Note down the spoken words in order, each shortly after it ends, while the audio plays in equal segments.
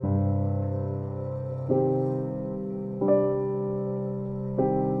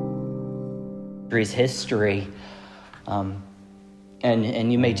History,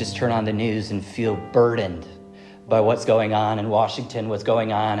 and you may just turn on the news and feel burdened by what's going on in Washington, what's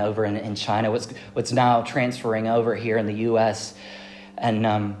going on over in China, what's now transferring over here in the U.S.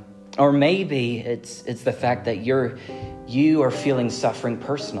 And or maybe it's the fact that you are feeling suffering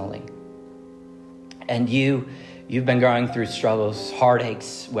personally, and you've been going through struggles,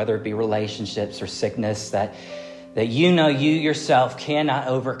 heartaches, whether it be relationships or sickness that you yourself cannot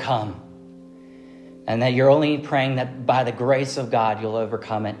overcome. And that you're only praying that by the grace of God, you'll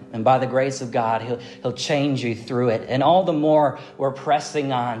overcome it. And by the grace of God, He'll change you through it. And all the more we're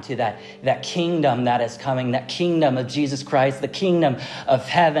pressing on to that kingdom that is coming, that kingdom of Jesus Christ, the kingdom of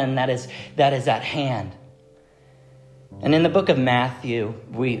heaven that is at hand. And in the book of Matthew,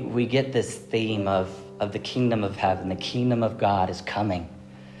 we get this theme of the kingdom of heaven. The kingdom of God is coming.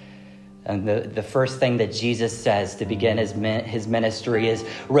 And the first thing that Jesus says to begin his ministry is,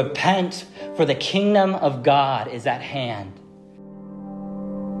 repent, for the kingdom of God is at hand.